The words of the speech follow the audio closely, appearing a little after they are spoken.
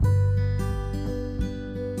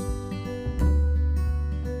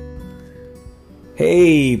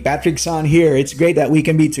Hey, Patrick San here. It's great that we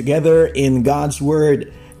can be together in God's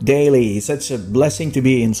Word daily. It's such a blessing to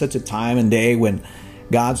be in such a time and day when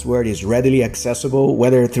God's Word is readily accessible,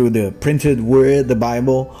 whether through the printed Word, the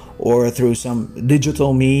Bible, or through some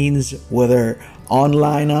digital means, whether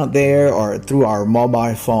online out there or through our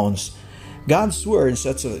mobile phones. God's Word is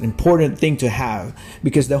such an important thing to have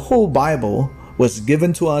because the whole Bible was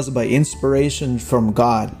given to us by inspiration from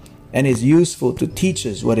God and is useful to teach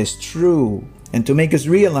us what is true and to make us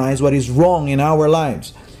realize what is wrong in our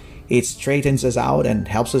lives. It straightens us out and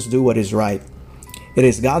helps us do what is right. It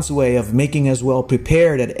is God's way of making us well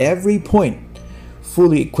prepared at every point,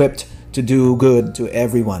 fully equipped to do good to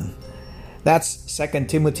everyone. That's 2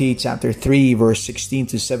 Timothy chapter 3 verse 16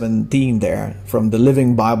 to 17 there from the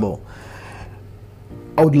Living Bible.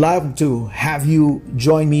 I would love to have you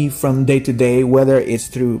join me from day to day, whether it's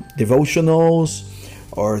through devotionals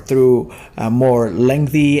or through a more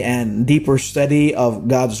lengthy and deeper study of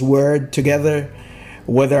God's Word together,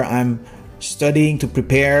 whether I'm studying to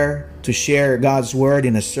prepare to share God's Word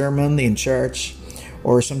in a sermon in church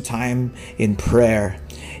or sometime in prayer.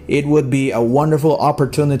 It would be a wonderful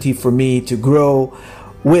opportunity for me to grow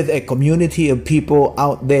with a community of people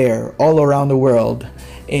out there all around the world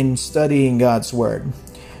in studying God's Word.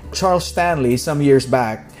 Charles Stanley, some years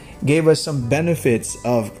back, gave us some benefits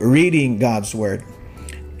of reading God's Word.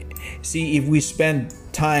 See, if we spend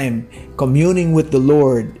time communing with the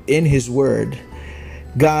Lord in His Word,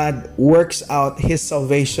 God works out His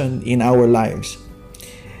salvation in our lives.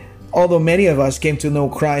 Although many of us came to know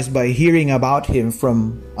Christ by hearing about Him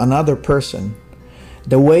from another person,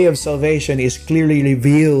 the way of salvation is clearly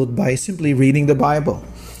revealed by simply reading the Bible.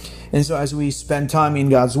 And so as we spend time in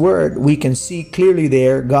God's Word, we can see clearly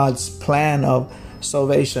there God's plan of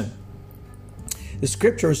salvation. The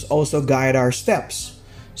Scriptures also guide our steps.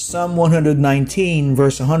 Psalm 119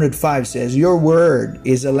 verse 105 says, "Your word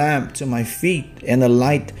is a lamp to my feet and a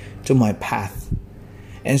light to my path."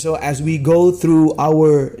 And so as we go through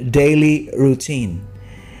our daily routine,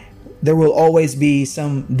 there will always be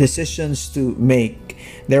some decisions to make.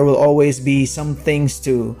 There will always be some things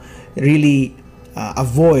to really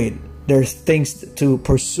avoid. There's things to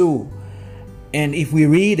pursue. And if we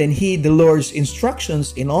read and heed the Lord's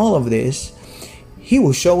instructions in all of this, He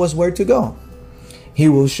will show us where to go. He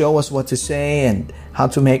will show us what to say and how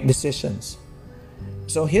to make decisions.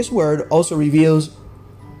 So His Word also reveals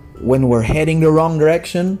when we're heading the wrong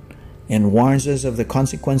direction and warns us of the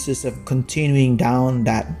consequences of continuing down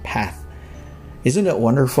that path. Isn't it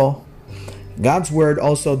wonderful? God's Word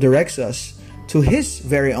also directs us to His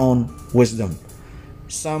very own wisdom.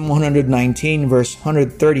 Psalm 119 verse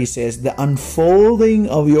 130 says, "The unfolding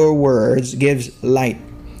of your words gives light.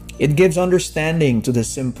 It gives understanding to the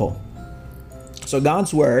simple." So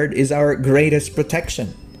God's Word is our greatest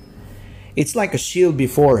protection. It's like a shield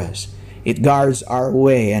before us. It guards our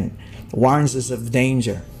way and warns us of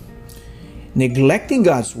danger. Neglecting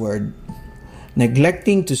God's Word,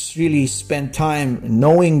 neglecting to really spend time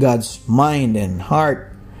knowing God's mind and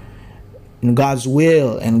heart, and God's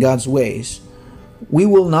will and God's ways, we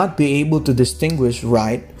will not be able to distinguish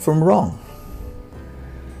right from wrong.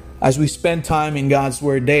 As we spend time in God's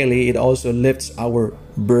Word daily, it also lifts our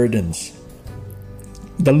burdens.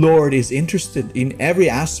 The Lord is interested in every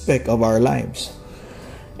aspect of our lives.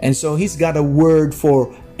 And so He's got a word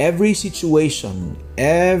for every situation,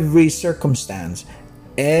 every circumstance,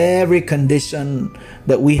 every condition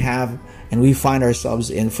that we have and we find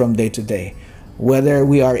ourselves in from day to day. Whether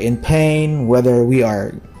we are in pain, whether we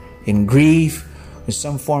are in grief, with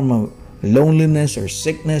some form of loneliness or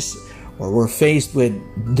sickness, or we're faced with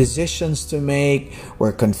decisions to make,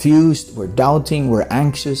 we're confused, we're doubting, we're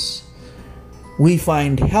anxious, we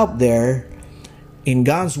find help there in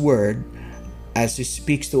God's Word as He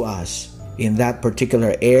speaks to us in that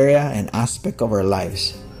particular area and aspect of our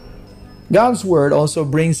lives. God's Word also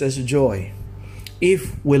brings us joy.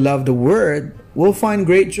 If we love the Word, we'll find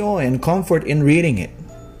great joy and comfort in reading it.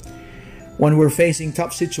 When we're facing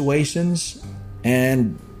tough situations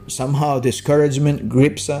and somehow discouragement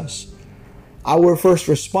grips us, our first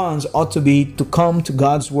response ought to be to come to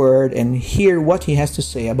God's Word and hear what He has to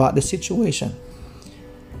say about the situation.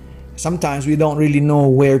 Sometimes we don't really know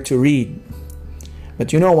where to read.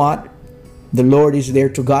 But you know what? The Lord is there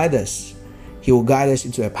to guide us. He will guide us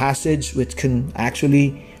into a passage which can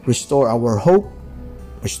actually restore our hope,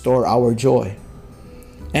 restore our joy.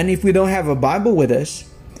 And if we don't have a Bible with us,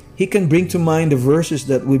 He can bring to mind the verses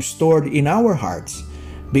that we've stored in our hearts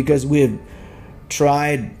because we've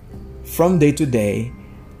tried from day to day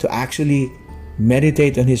to actually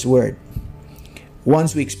meditate on His Word.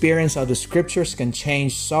 Once we experience how the Scriptures can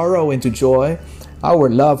change sorrow into joy, our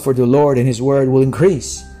love for the Lord and His Word will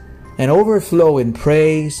increase and overflow in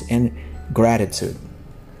praise and gratitude.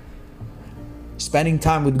 Spending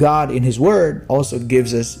time with God in His Word also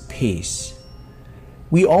gives us peace.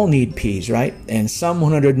 We all need peace, right? And Psalm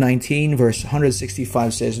 119 verse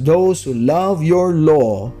 165 says, "Those who love your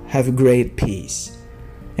law have great peace,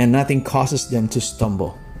 and nothing causes them to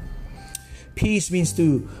stumble." Peace means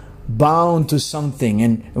to bound to something,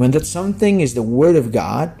 and when that something is the Word of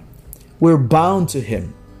God, we're bound to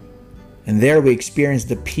Him. And there we experience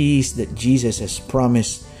the peace that Jesus has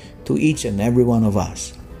promised to each and every one of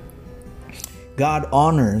us. God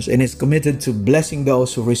honors and is committed to blessing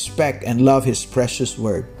those who respect and love His precious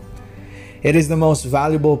Word. It is the most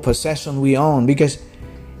valuable possession we own because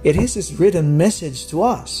it is His written message to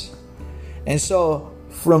us. And so,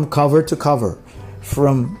 from cover to cover,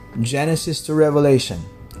 from Genesis to Revelation,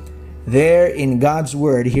 there in God's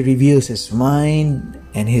Word, He reveals His mind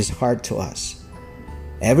and His heart to us.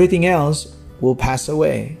 Everything else will pass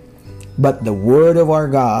away, but the Word of our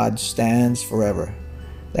God stands forever.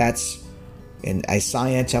 That's in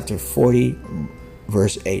Isaiah chapter 40,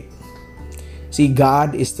 verse 8. See,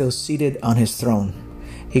 God is still seated on His throne.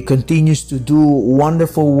 He continues to do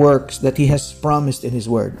wonderful works that He has promised in His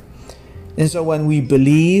Word. And so when we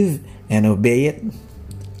believe and obey it,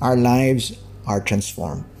 our lives are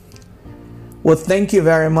transformed. Well, thank you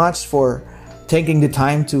very much for taking the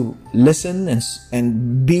time to listen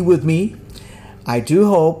and be with me. I do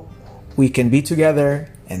hope we can be together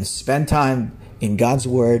and spend time in God's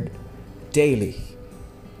Word daily.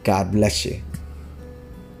 God bless you.